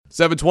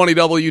720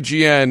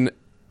 WGN.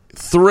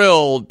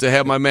 Thrilled to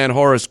have my man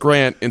Horace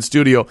Grant in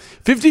studio.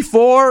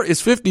 54 is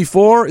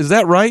 54. Is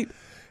that right?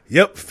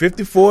 Yep,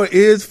 54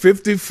 is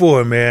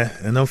 54, man,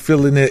 and I'm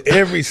feeling it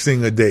every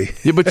single day.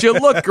 Yeah, but you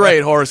look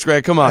great, Horace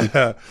Grant. Come on.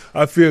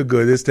 I feel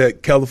good. It's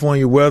that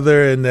California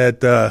weather and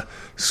that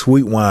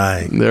sweet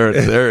wine. There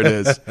it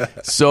is.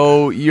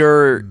 So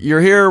you're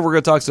here. We're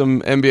going to talk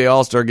some NBA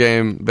All-Star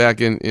Game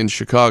back in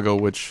Chicago,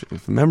 which,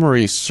 if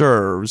memory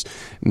serves,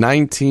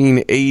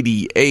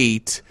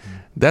 1988.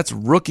 That's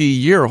rookie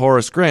year,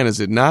 Horace Grant,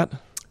 is it not?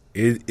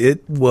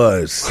 It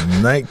was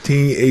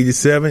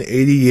 1987,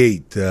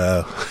 88.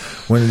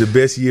 One of the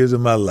best years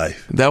of my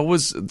life. That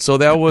was let's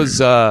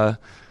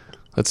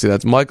see,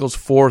 that's Michael's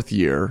fourth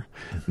year.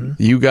 Mm-hmm.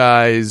 You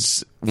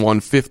guys won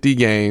 50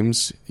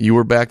 games. You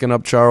were backing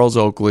up Charles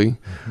Oakley.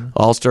 Mm-hmm.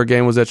 All-Star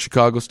Game was at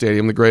Chicago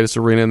Stadium, the greatest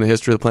arena in the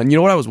history of the planet. You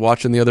know what I was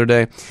watching the other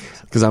day?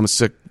 Because I'm a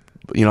sick.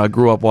 I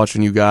grew up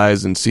watching you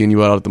guys and seeing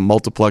you out at the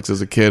multiplex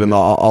as a kid and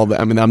all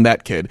that. I mean, I'm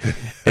that kid.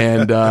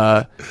 And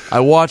I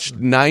watched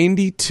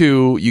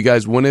 92. You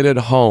guys win it at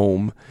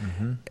home,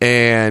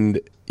 and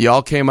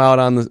y'all came out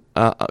on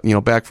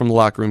the, back from the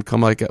locker room,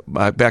 come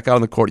back out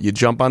on the court. You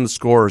jump on the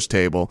scorer's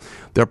table.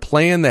 They're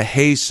playing the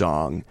Hey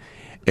song,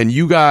 and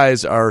you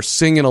guys are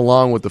singing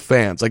along with the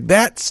fans. Like,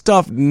 that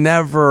stuff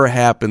never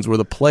happens where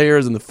the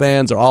players and the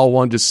fans are all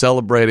one, just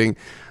celebrating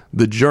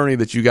the journey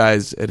that you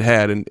guys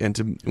had and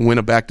to win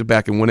a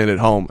back-to-back and win it at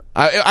home.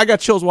 I got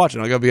chills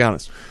watching, I got to be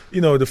honest.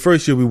 The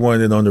first year we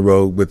won it on the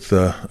road with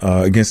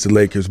against the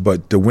Lakers,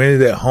 but to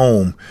win it at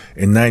home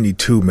in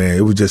 92, man,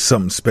 it was just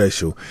something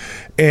special.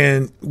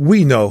 And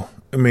we know,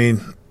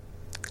 I'm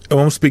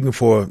speaking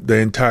for the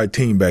entire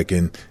team back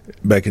in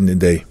the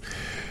day.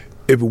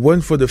 If it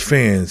wasn't for the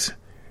fans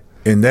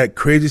in that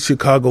crazy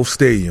Chicago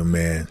stadium,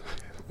 man,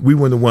 we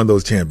wouldn't have won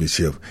those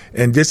championships.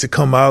 And just to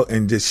come out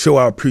and just show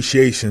our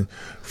appreciation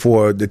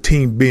for the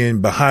team being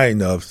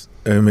behind us.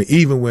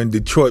 Even when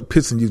Detroit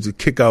Pistons used to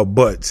kick our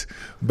butts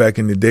back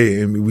in the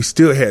day, we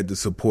still had the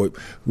support.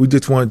 We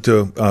just wanted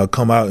to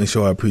come out and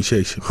show our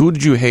appreciation. Who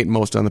did you hate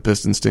most on the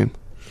Pistons team?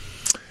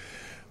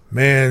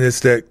 Man,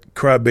 it's that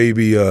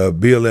crybaby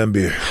Bill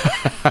Laimbeer.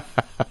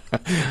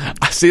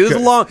 See, this is a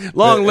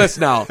long list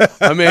now.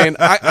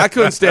 I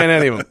couldn't stand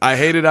any of them. I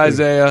hated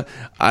Isaiah.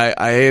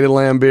 I hated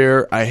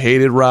Laimbeer. I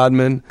hated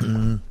Rodman.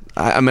 Mm-hmm.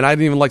 I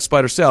didn't even like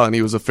Spider Sal, and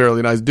he was a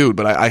fairly nice dude,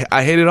 but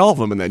I hated all of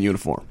them in that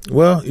uniform.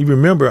 Well, you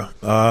remember,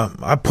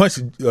 I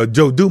punched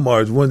Joe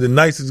Dumars, one of the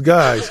nicest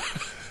guys.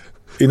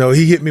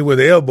 He hit me with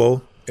an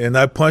elbow, and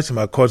I punched him.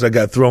 Of course, I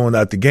got thrown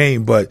out the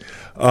game, but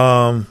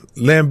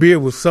Laimbeer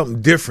was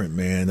something different,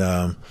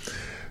 man.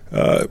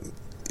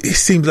 It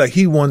seems like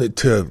he wanted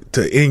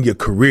to end your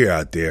career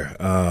out there.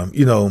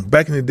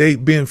 Back in the day,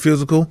 being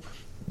physical,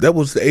 that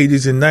was the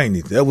 80s and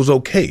 90s. That was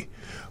okay.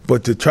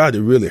 But to try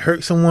to really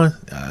hurt someone,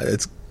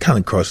 it's kind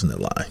of crossing the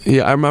line.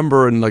 Yeah, I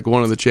remember in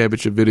one of the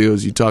championship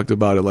videos you talked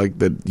about it,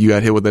 that you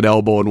got hit with an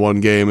elbow in one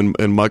game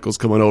and Michael's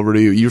coming over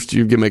to you.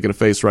 You're making a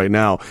face right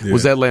now. Yeah.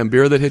 Was that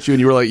Laimbeer that hit you?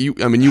 And you were like, you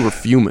were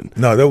fuming.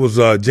 No, that was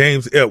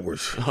James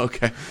Edwards.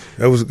 Okay.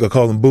 That was, I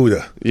call him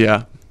Buddha.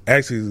 Yeah.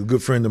 Actually, he's a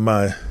good friend of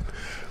mine.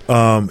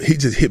 He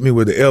just hit me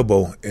with the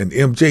elbow, and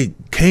MJ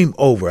came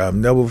over. I'll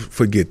never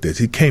forget this.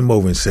 He came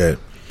over and said,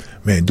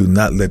 "Man, do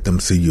not let them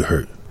see you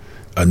hurt.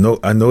 I know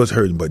it's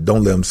hurting, but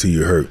don't let them see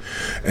you hurt."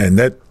 And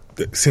that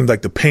seemed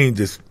like the pain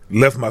just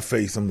left my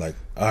face. I'm like,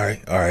 all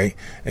right.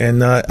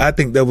 And I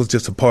think that was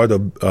just a part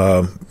of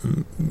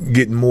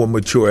getting more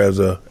mature as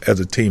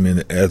a team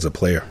and as a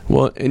player.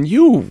 Well, and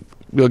you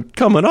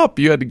coming up,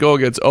 you had to go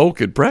against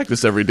Oak and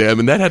practice every day.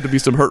 That had to be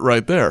some hurt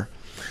right there.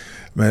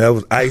 Man, that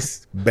was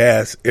ice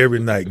baths every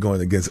night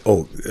going against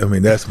Oak.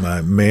 That's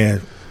my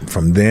man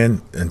from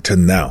then until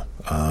now.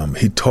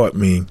 He taught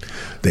me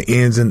the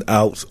ins and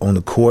outs on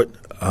the court,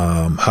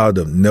 how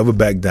to never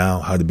back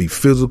down, how to be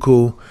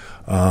physical,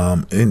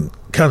 and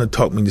kind of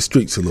taught me the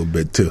streets a little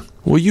bit too.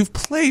 Well, you've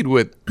played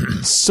with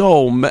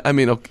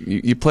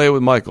you play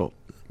with Michael.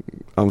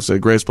 I'm going to say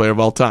greatest player of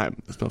all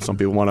time. Some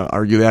people want to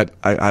argue that.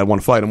 I want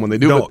to fight them when they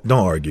do. Don't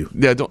argue.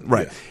 Yeah, don't.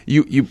 Right.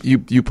 Yeah.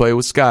 You play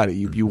with Scotty.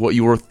 You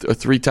were a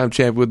 3-time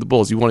champion with the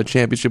Bulls. You won a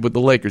championship with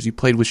the Lakers. You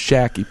played with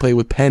Shaq. You played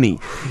with Penny.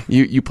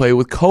 You play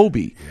with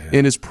Kobe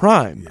in his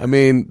prime.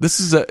 Yeah.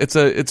 This is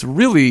it's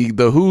really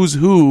the who's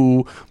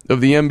who of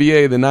the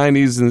NBA, the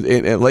 90s and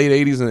late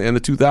 80s and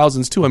the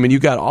 2000s too. You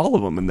got all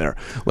of them in there.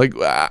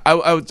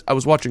 I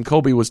was watching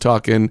Kobe was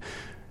talking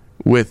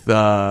with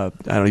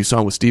you saw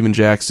him with Steven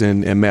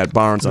Jackson and Matt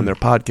Barnes on their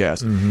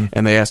podcast,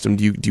 and they asked him,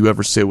 do you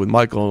ever sit with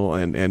Michael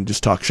and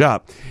just talk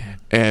shop?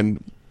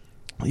 And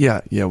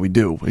yeah, we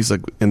do. He's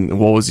like, and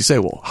what was he say?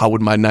 Well, how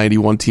would my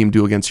 91 team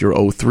do against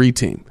your 03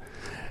 team?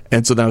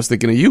 And so then I was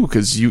thinking of you,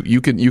 because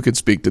you could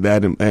speak to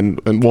that.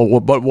 And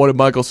but what did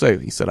Michael say?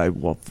 He said,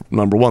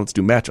 number one, let's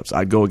do matchups.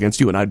 I'd go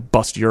against you and I'd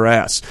bust your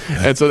ass.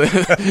 And so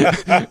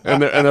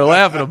and they're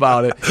laughing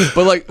about it.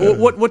 But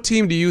what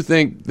team do you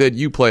think that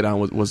you played on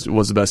was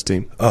the best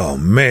team? Oh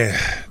man,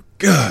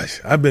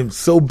 gosh, I've been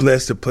so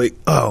blessed to play.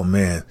 Oh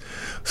man,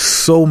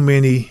 so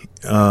many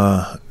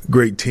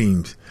great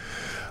teams.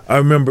 I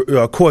remember,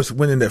 of course,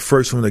 winning that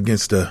first one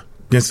against the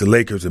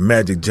Lakers and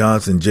Magic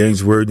Johnson,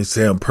 James Worthy,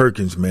 Sam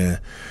Perkins, man.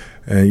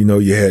 And,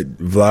 you had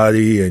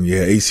Vladdy and you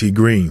had A.C.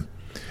 Green.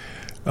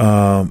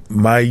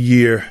 My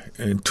year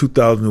in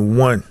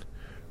 2001,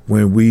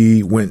 when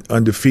we went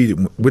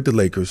undefeated with the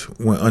Lakers,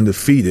 went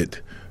undefeated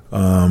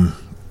in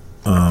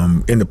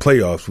the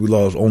playoffs. We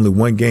lost only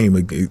one game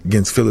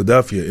against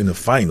Philadelphia in the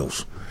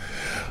finals.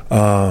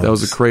 That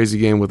was a crazy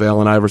game with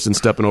Allen Iverson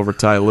stepping over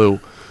Ty Lue.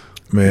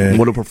 Man,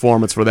 what a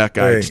performance for that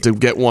guy. Just to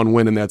get one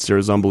win in that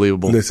series,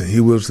 unbelievable. Listen,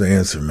 he was the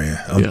answer,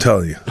 man. I'm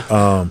telling you.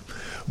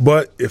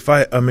 But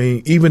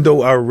even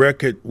though our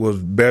record was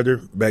better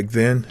back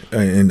then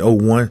in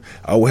 01,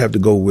 I would have to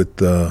go with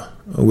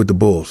the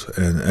Bulls.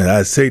 And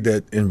I say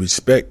that in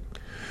respect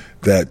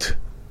that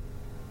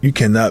you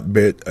cannot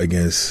bet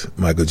against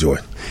Michael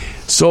Jordan.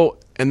 So,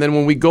 and then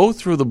when we go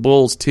through the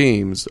Bulls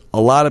teams,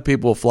 a lot of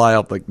people fly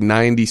up like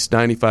 90,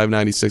 95,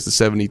 96, the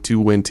 72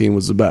 win team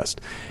was the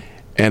best.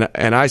 And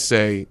I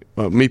say,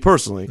 me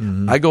personally,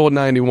 I go with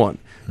 91.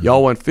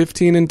 Y'all went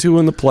 15-2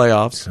 in the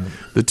playoffs.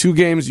 The two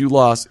games you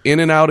lost in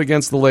and out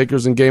against the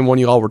Lakers in game one,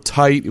 you all were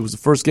tight. It was the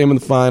first game in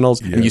the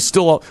finals, and you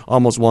still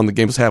almost won. The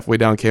game was halfway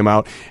down, came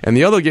out. And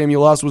the other game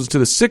you lost was to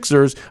the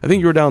Sixers. I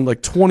think you were down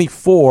like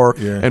 24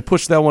 and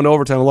pushed that one to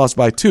overtime and lost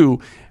by 2.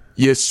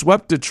 You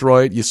swept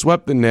Detroit. You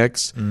swept the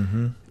Knicks.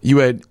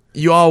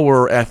 You all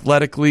were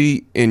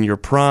athletically in your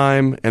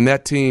prime, and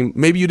that team,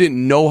 maybe you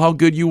didn't know how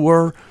good you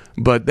were,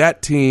 but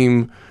that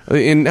team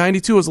in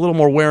 92 was a little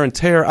more wear and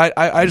tear.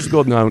 I just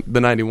go with the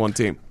 91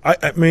 team.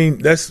 I mean,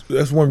 that's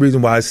one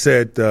reason why I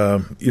said,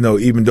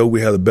 even though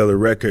we had a better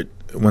record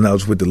when I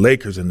was with the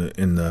Lakers in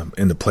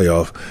the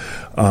playoff,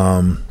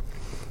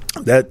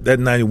 that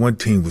 91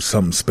 team was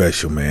something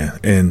special, man.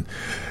 And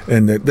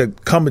the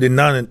common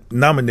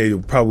denominator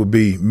would probably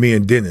be me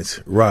and Dennis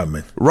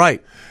Rodman.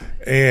 Right.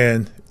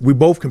 And we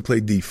both can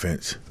play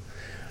defense.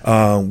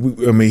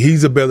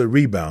 He's a better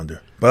rebounder,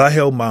 but I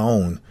held my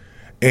own.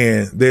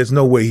 And there's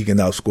no way he can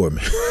outscore me.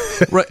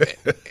 Right.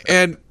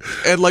 And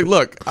like,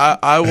 look,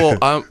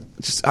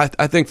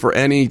 I think for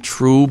any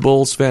true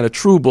Bulls fan,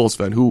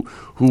 who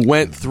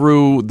went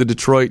through the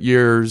Detroit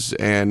years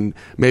and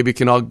maybe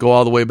can go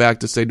all the way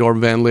back to, say,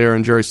 Norm Van Leer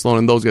and Jerry Sloan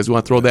and those guys, who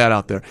want to throw that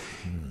out there.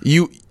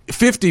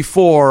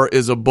 54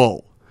 is a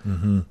Bull.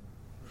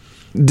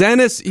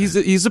 Dennis,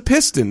 he's a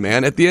Piston,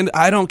 man. At the end,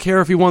 I don't care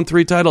if he won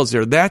 3 titles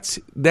here. That's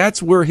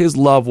where his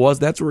love was.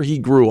 That's where he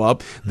grew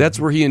up. That's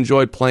where he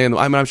enjoyed playing.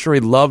 I mean, I'm sure he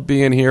loved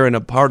being here and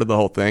a part of the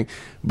whole thing.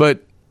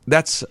 But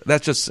that's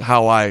just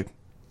how I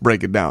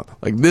break it down.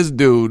 Like, this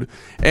dude,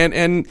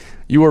 and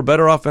you were a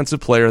better offensive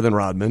player than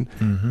Rodman,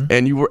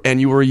 and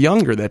you were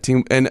younger, that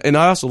team. And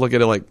I also look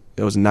at it like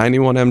it was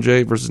 91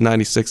 MJ versus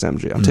 96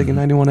 MJ. I'm taking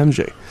 91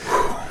 MJ.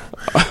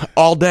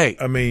 All day.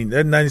 I mean,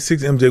 that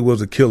 96 MJ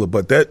was a killer,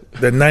 but that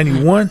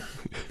 91,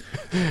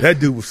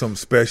 that dude was something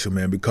special,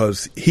 man,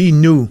 because he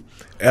knew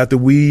after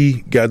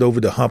we got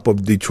over the hump of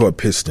the Detroit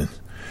Pistons,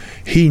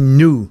 he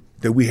knew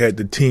that we had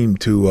the team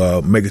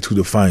to make it to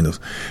the finals.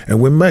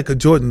 And when Michael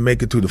Jordan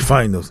make it to the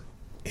finals,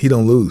 he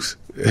don't lose.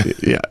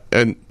 Yeah,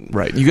 and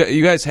right.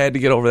 You guys had to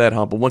get over that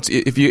hump. But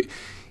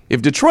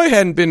if Detroit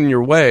hadn't been in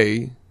your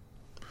way,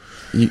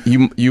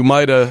 you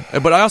might have.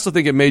 But I also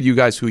think it made you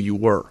guys who you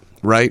were,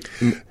 right?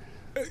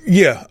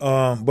 Yeah,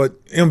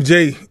 but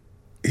MJ,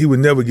 he would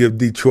never give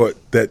Detroit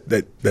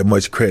that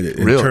much credit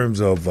in terms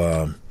of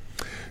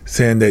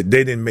saying that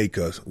they didn't make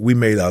us, we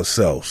made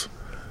ourselves.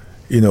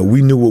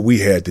 We knew what we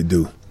had to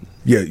do.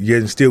 Yeah,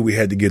 and still we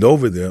had to get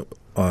over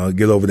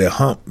that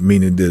hump,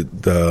 meaning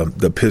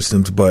the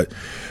Pistons. But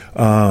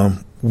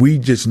we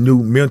just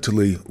knew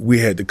mentally we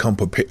had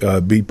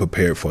to be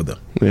prepared for them.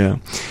 Yeah.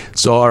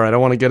 So, all right, I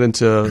want to get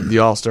into the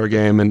All-Star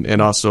game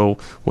and also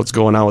what's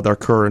going on with our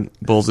current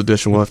Bulls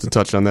edition. We'll have to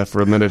touch on that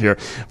for a minute here.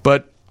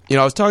 But,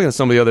 I was talking to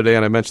somebody the other day,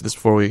 and I mentioned this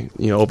before we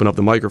open up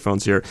the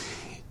microphones here.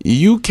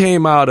 You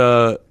came out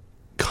of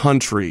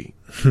country,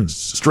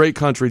 straight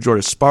country,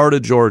 Georgia, Sparta,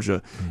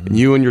 Georgia, and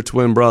you and your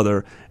twin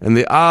brother, and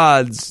the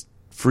odds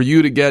for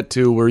you to get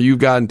to where you've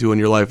gotten to in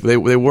your life, they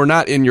were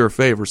not in your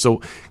favor. So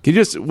can you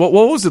just, what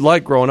was it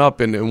like growing up,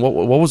 and what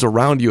was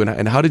around you,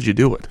 and how did you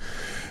do it?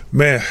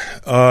 Man,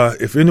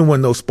 if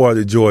anyone knows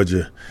Sparta,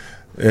 Georgia,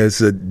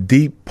 it's a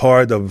deep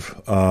part of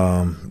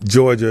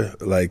Georgia,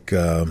 like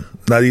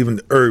not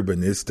even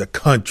urban, it's the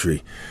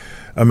country.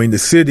 I mean, the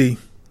city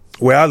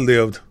where I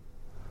lived,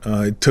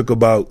 it took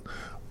about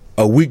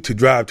a week to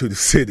drive to the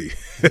city.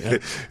 Yeah.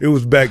 It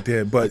was back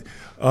then. But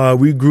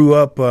we grew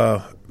up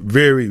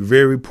very,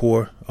 very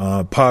poor.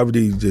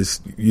 Poverty,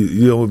 just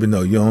you don't even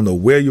know. You don't know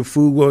where your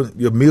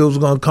meals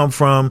were going to come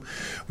from.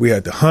 We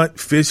had to hunt,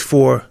 fish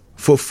for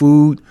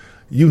food,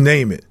 you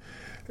name it.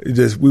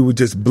 We were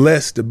just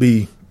blessed to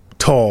be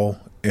tall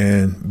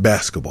and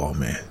basketball,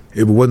 man. If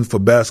it wasn't for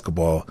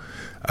basketball,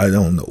 I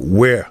don't know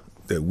where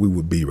that we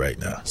would be right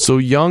now. So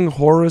young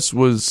Horace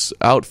was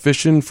out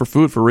fishing for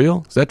food for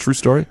real? Is that a true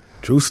story?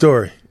 True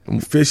story.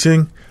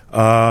 Fishing,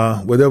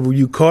 whatever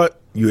you caught,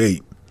 you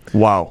ate.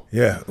 Wow.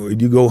 Yeah.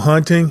 You go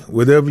hunting,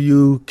 whatever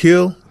you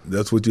kill,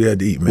 that's what you had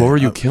to eat, man. What were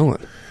you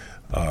killing?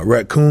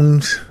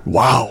 raccoons,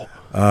 Wow.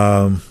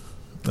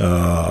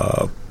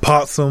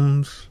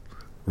 possums,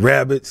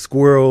 rabbits,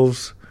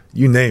 squirrels,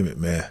 you name it,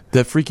 man.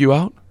 That freak you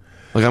out?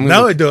 Like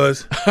Now it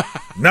does.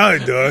 Now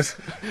it does.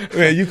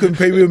 Man, you couldn't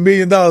pay me $1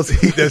 million to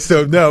eat that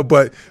stuff now.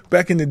 But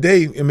back in the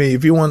day, I mean,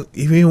 if you want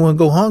to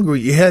go hungry,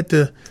 you had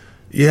to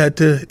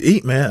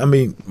eat, man. I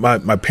mean,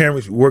 my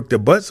parents worked their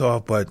butts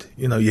off, but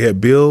you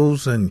had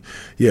bills and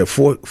you had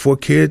four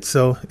kids,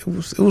 so it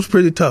was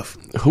pretty tough.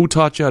 Who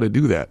taught you how to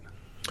do that?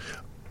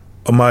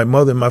 My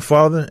mother and my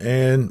father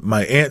and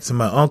my aunts and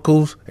my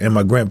uncles and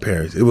my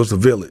grandparents. It was a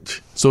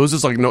village. So is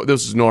this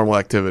this is normal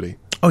activity?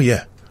 Oh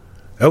yeah,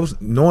 that was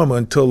normal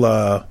until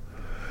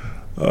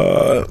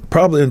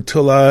probably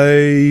until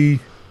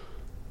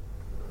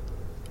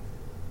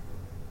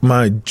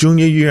my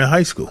junior year in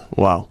high school.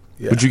 Wow.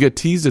 Yeah. Would you get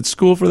teased at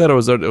school for that, or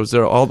was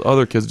there all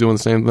other kids doing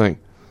the same thing?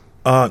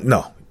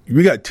 No,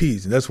 we got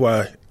teased, and that's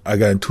why I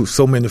got into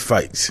so many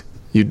fights.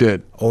 You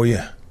did? Oh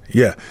yeah.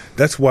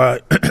 That's why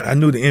I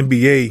knew the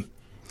NBA.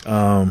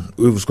 It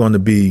was going to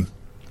be,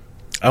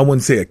 I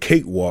wouldn't say a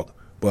cakewalk,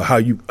 but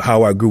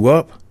how I grew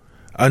up,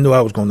 I knew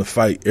I was going to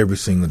fight every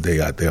single day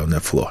out there on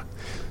that floor.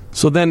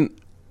 So then,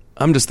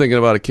 I'm just thinking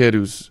about a kid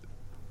who's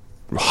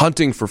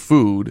hunting for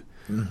food.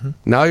 Mm-hmm.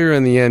 Now you're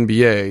in the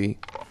NBA,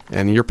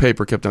 and your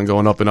paper kept on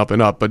going up and up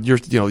and up. But your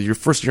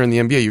first year in the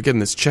NBA, you're getting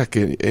this check,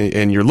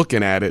 and you're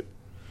looking at it.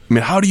 I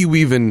mean, how do you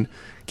even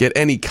get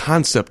any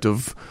concept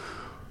of,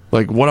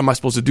 like, what am I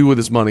supposed to do with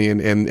this money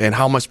and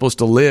how am I supposed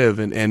to live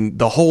and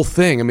the whole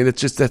thing? I mean,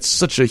 that's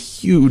such a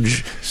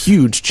huge,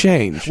 huge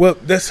change. Well,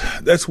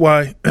 that's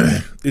why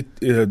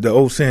the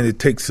old saying, it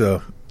takes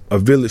a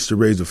village to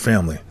raise a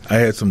family. I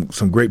had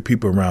some great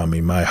people around me.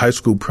 My high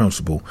school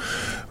principal,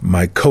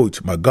 my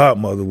coach, my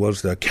godmother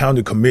was the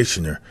county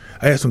commissioner.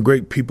 I had some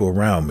great people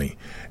around me.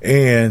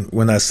 And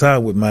when I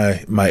signed with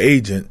my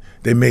agent,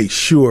 they made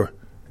sure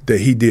that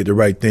he did the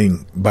right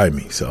thing by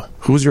me. So,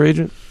 who was your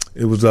agent?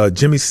 It was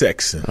Jimmy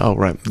Sexton. Oh,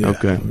 right. Yeah,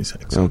 okay. Jimmy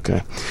Sexton.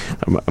 Okay.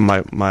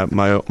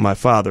 My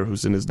father,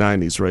 who's in his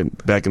 90s,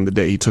 right, back in the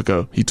day, he took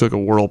a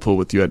whirlpool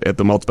with you at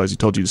the multipliers. He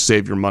told you to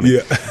save your money.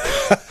 Yeah.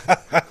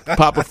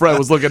 Papa Fred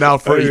was looking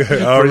out for you,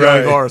 for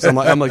young Horace. I'm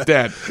like,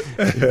 Dad,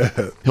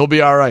 he'll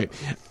be all right.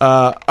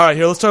 All right,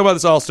 here, let's talk about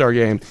this All-Star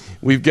game.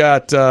 We've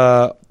got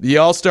the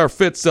All-Star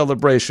Fit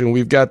celebration.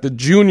 We've got the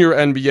Junior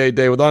NBA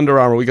Day with Under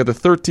Armour. We got the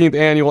 13th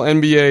annual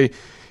NBA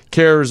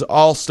Cares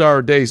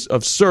All-Star Days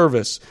of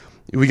Service.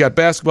 We got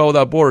Basketball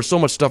Without Borders, so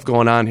much stuff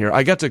going on here.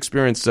 I got to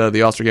experience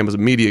the All-Star Game as a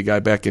media guy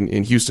back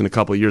in Houston a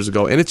couple of years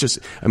ago, and it's just,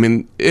 I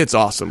mean, it's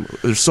awesome.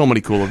 There's so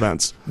many cool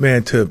events.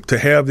 Man, to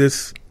have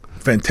this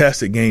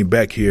fantastic game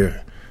back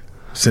here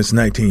since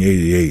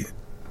 1988,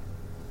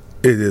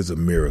 it is a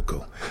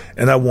miracle.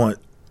 And I want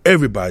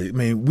everybody, I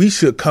mean, we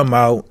should come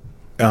out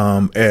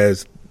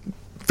as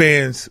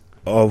fans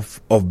of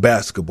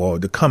basketball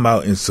to come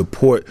out and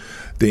support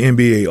the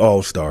NBA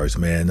All-Stars,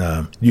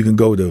 man. You can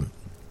go to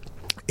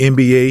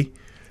NBA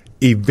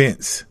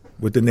events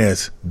with the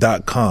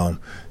nest.com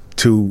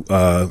to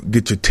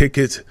get your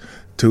tickets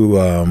to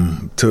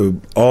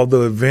all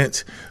the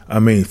events. I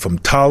mean, from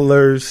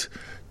toddlers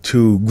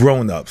to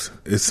grown-ups.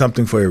 It's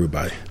something for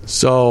everybody.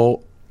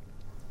 So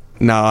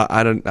now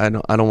I don't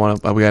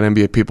want to. We got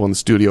NBA people in the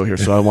studio here,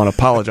 so I want to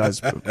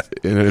apologize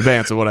in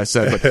advance of what I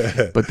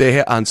said. But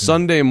they on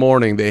Sunday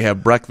morning they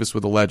have breakfast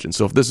with a legend.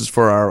 So if this is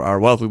for our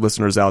wealthy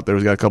listeners out there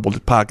who's got a couple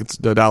of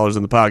dollars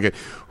in the pocket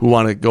who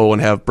want to go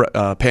and have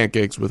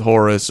pancakes with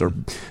Horace or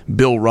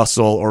Bill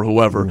Russell or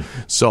whoever.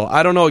 So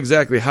I don't know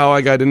exactly how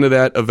I got into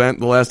that event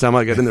the last time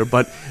I got in there,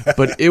 but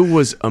it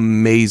was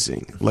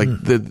amazing. Like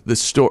the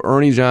store,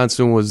 Ernie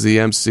Johnson was the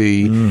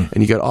MC, and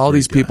you got all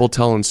these people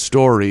telling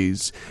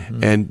stories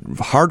and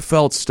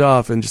heartfelt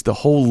stuff, and just the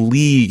whole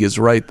league is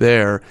right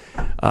there.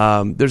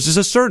 There's just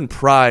a certain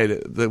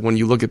pride that when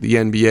you look at the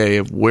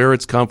NBA of where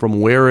it's come from,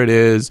 where it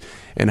is,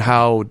 and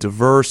how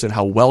diverse and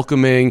how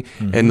welcoming,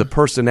 and the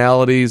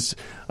personalities.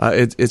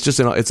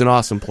 It's an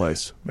awesome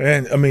place.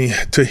 Man, I mean,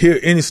 to hear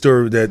any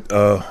story that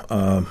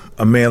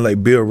a man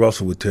like Bill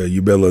Russell would tell,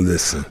 you better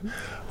listen.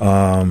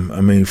 I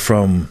mean,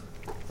 from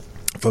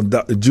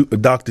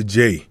Dr.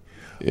 J.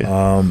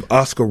 Yeah.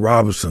 Oscar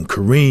Robertson,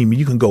 Kareem,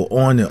 you can go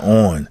on and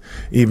on.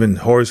 Even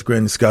Horace Grant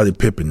and Scottie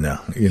Pippen now.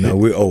 You know,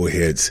 we're old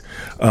heads.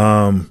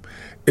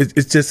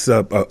 It's just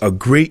a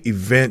great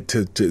event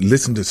to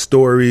listen to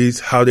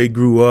stories, how they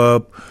grew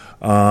up,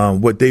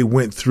 what they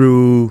went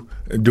through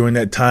during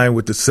that time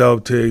with the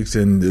Celtics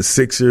and the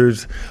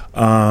Sixers.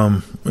 You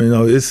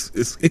know,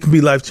 it can be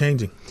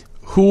life-changing.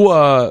 Who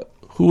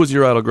was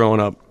your idol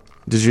growing up?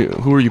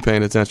 Who were you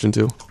paying attention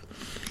to?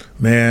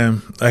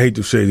 Man, I hate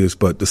to say this,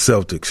 but the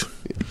Celtics.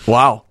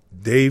 Wow.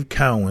 Dave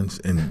Cowens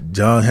and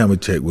John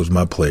Havlicek was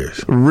my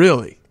players.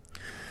 Really?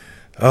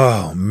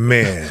 Oh,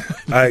 man.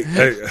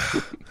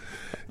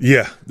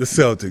 Yeah, the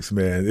Celtics,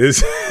 man.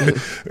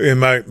 And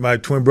my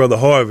twin brother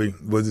Harvey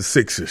was the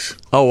Sixers.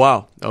 Oh,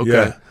 wow. Okay.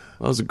 Yeah.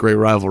 That was a great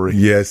rivalry.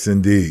 Yes,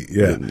 indeed.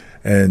 Yeah.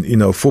 And, you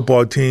know,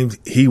 football teams,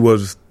 he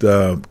was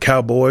the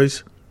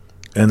Cowboys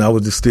and I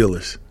was the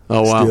Steelers.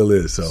 Oh, wow. Still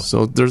is.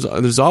 So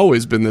there's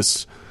always been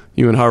this.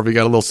 You and Harvey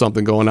got a little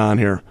something going on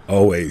here.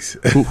 Always.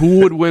 Who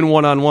would win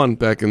one-on-one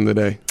back in the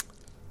day?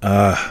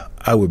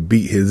 I would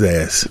beat his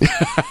ass.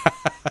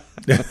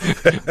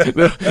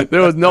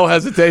 There was no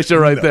hesitation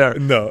there.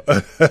 No.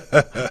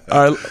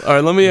 All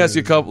right. Let me ask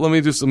you a couple. Let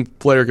me do some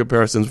player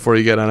comparisons before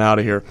you get on out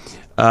of here.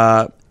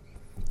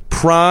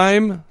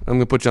 Prime. I'm going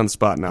to put you on the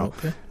spot now.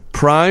 Okay.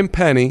 Prime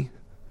Penny.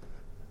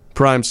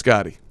 Prime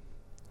Scotty.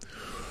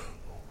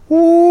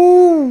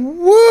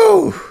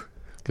 Woo!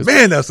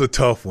 Man, that's a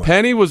tough one.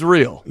 Penny was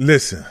real.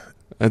 Listen.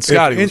 And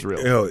Scotty was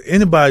real.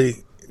 Anybody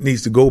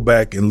needs to go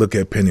back and look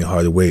at Penny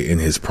Hardaway in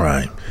his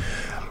prime.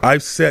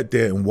 I've sat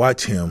there and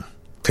watched him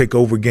take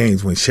over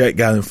games when Shaq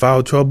got in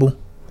foul trouble.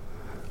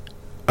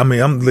 I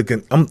mean, I'm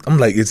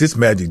like, is this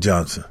Magic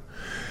Johnson?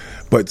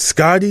 But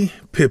Scottie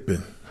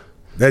Pippen,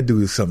 that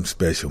dude is something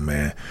special,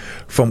 man.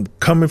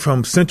 Coming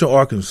from Central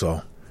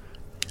Arkansas,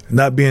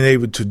 not being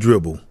able to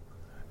dribble,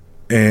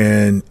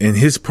 and in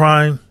his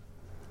prime,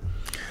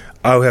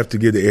 I would have to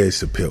give the edge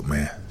to Pip,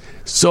 man.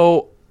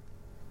 So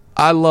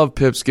I love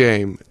Pip's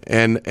game,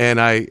 and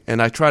I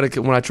try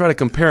to, when I try to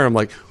compare him,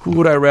 like, who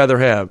would I rather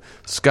have,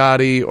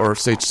 Scotty or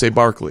say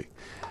Barkley?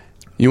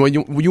 You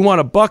want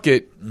a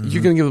bucket,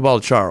 you're going to give the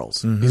ball to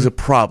Charles. Mm-hmm. He's a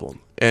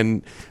problem.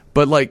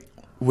 But like,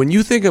 when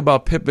you think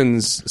about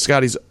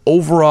Scotty's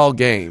overall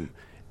game,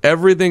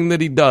 everything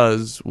that he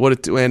does,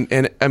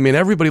 and I mean,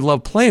 everybody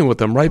loved playing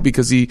with him, right?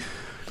 Because he's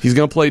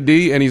going to play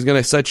D, and he's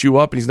going to set you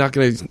up, and he's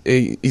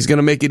going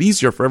to make it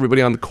easier for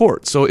everybody on the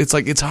court. So it's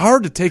like, it's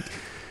hard to take.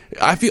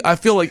 I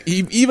feel like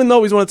even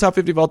though he's one of the top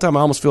 50 of all time, I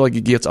almost feel like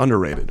he gets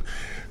underrated.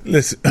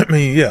 Listen, I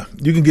mean, yeah,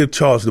 you can give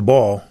Charles the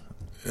ball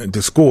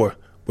to score,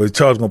 but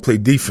Charles going to play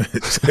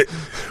defense.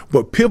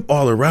 But Pip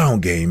all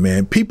around game,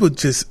 man. People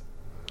just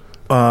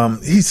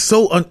he's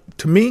so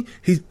to me,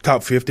 he's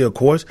top 50, of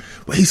course,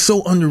 but he's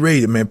so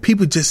underrated, man.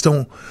 People just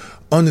don't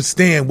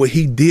understand what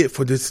he did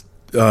for this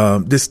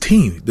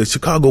team, the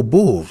Chicago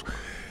Bulls.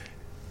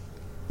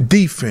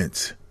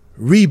 Defense,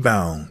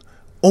 rebound,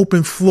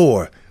 open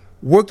floor.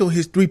 Worked on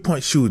his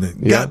three-point shooting,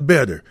 got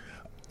better,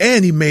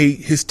 and he made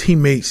his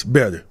teammates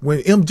better. When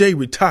MJ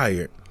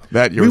retired,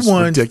 we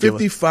won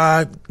ridiculous.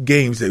 55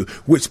 games,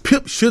 which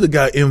Pip should have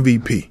got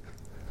MVP.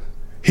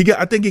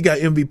 I think he got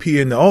MVP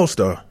in the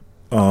All-Star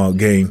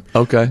game.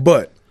 Okay,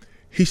 but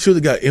he should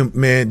have got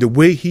the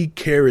way he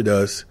carried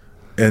us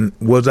and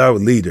was our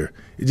leader.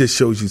 It just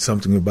shows you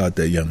something about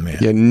that young man.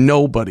 Yeah,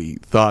 nobody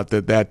thought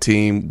that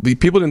team.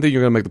 People didn't think you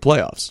were going to make the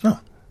playoffs.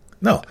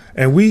 No,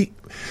 and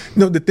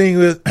the thing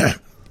is.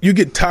 You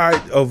get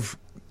tired of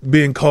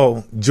being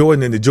called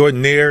Jordan and the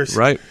Jordanaires.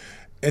 Right.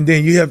 And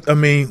then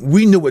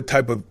we knew what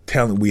type of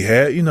talent we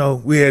had. You know,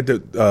 we had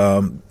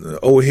the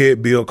old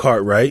head Bill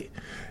Cartwright,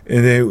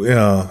 and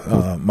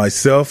then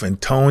myself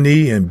and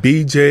Tony and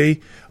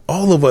BJ,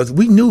 all of us,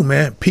 we knew,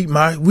 man. Pete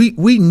Meyer, we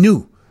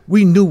knew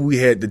we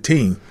had the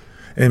team.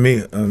 I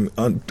mean,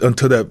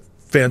 until that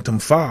phantom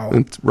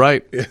foul.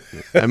 Right.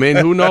 I mean,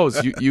 who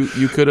knows?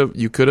 You could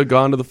have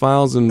gone to the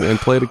finals and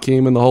played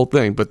Akeem and the whole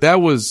thing, but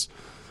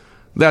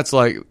that's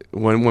like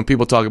when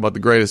people talk about the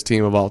greatest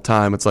team of all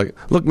time, it's like,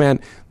 look, man,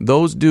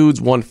 those dudes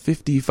won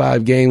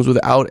 55 games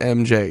without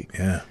MJ.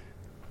 Yeah.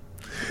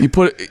 You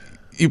put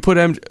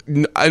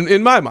MJ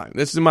in my mind.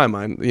 This is in my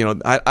mind. You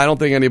know, I don't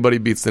think anybody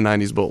beats the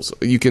 90s Bulls.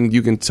 You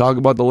can talk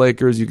about the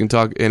Lakers. You can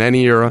talk in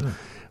any era,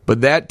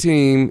 but that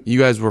team, you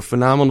guys were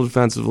phenomenal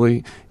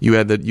defensively. You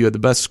had the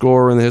best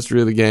scorer in the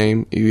history of the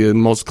game. You had the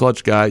most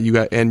clutch guy.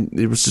 And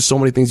there was just so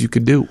many things you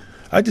could do.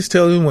 I just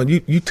tell you, when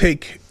you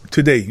take.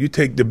 Today, you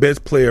take the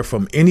best player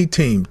from any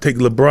team. Take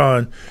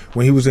LeBron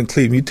when he was in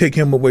Cleveland. You take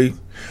him away.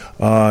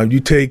 You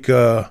take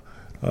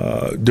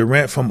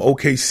Durant from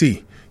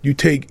OKC. You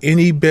take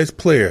any best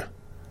player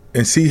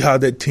and see how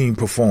that team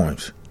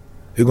performs.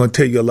 It's going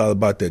to tell you a lot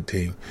about that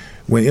team.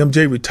 When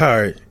MJ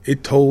retired,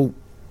 it told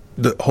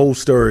the whole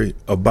story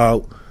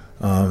about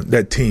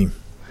that team.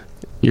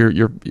 I'm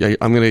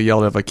going to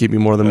yell if I keep you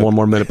more than one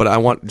more minute, but I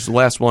want just the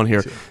last one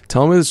here. Sure.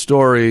 Tell me the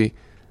story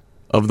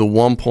of the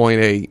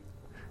 1.8.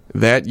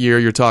 That year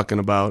you're talking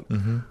about.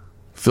 Mm-hmm.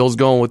 Phil's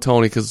going with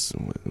Tony because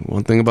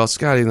one thing about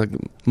Scotty, like,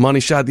 money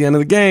shot at the end of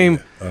the game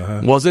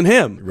wasn't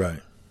him. Right.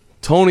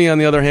 Tony, on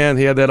the other hand,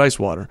 he had that ice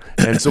water,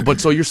 and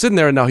so you're sitting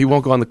there and now he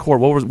won't go on the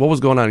court. What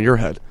was going on in your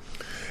head?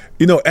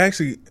 You know,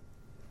 actually,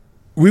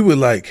 we were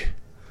like,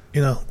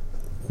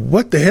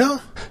 what the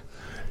hell?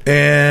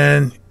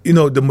 And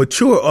the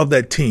mature of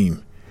that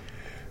team,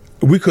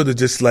 we could have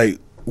just like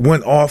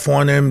went off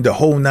on them the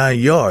whole 9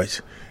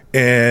 yards.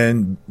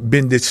 And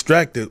been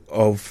distracted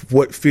of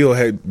what Phil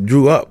had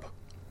drew up.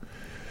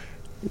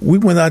 We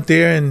went out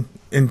there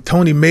and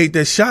Tony made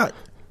that shot,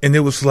 and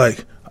it was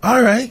like,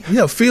 all right,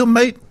 Phil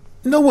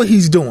know what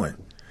he's doing.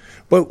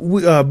 But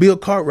Bill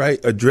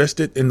Cartwright addressed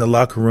it in the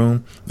locker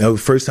room. That was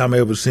the first time I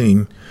ever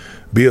seen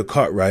Bill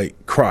Cartwright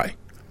cry.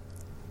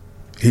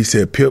 He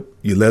said, "Pip,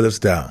 you let us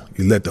down.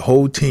 You let the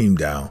whole team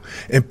down."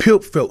 And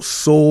Pip felt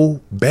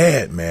so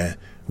bad, man.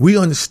 We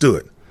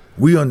understood.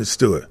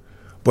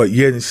 But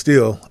yet and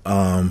still,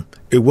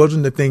 it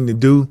wasn't the thing to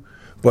do.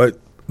 But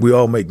We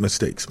all make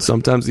mistakes, man.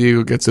 Sometimes the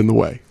ego gets in the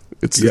way.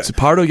 It's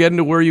part of getting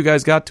to where you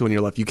guys got to in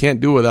your life. You can't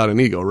do it without an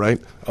ego, right?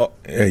 Oh,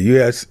 yeah,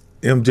 you ask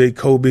MJ,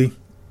 Kobe,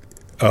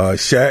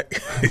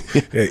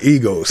 Shaq, yeah,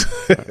 egos.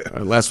 All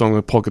right, last one, I'm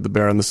going to poke at the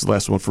bear, and this is the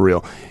last one for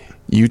real.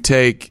 You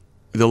take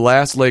the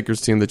last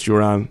Lakers team that you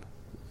were on,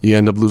 you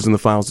end up losing the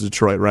finals to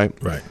Detroit, right?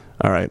 Right.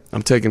 All right.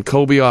 I'm taking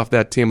Kobe off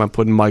that team. I'm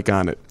putting Mike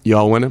on it. You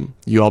all win him?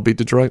 You all beat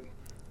Detroit?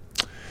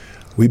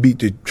 We beat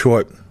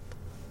Detroit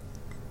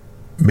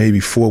maybe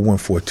 4-1,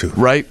 4-2.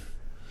 Right?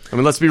 I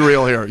mean, let's be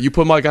real here. You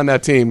put Mike on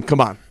that team, come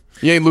on.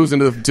 You ain't losing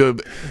to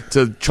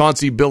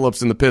Chauncey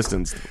Billups and the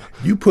Pistons.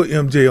 You put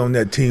MJ on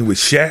that team with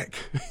Shaq?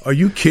 Are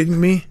you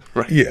kidding me?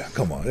 Right. Yeah,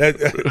 come on.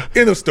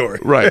 End of story.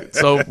 Right.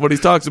 So when he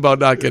talks about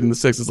not getting the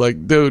six, it's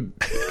like, dude,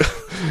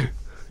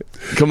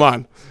 come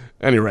on.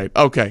 Any rate,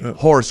 okay.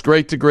 Horace,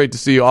 great to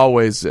see you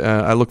always.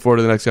 I look forward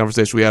to the next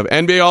conversation we have.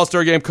 NBA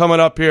All-Star Game coming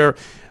up here.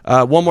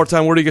 One more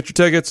time, where do you get your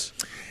tickets?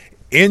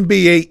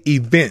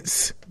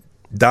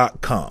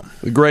 NBAevents.com.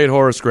 The great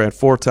Horace Grant,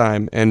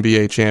 4-time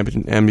NBA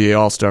champion, NBA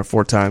All-Star,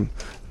 4-time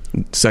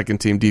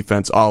second-team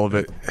defense, all of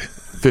it.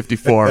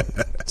 54.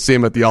 See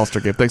him at the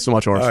All-Star Game. Thanks so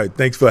much, Horace. All right,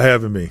 thanks for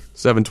having me.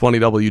 720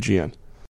 WGN.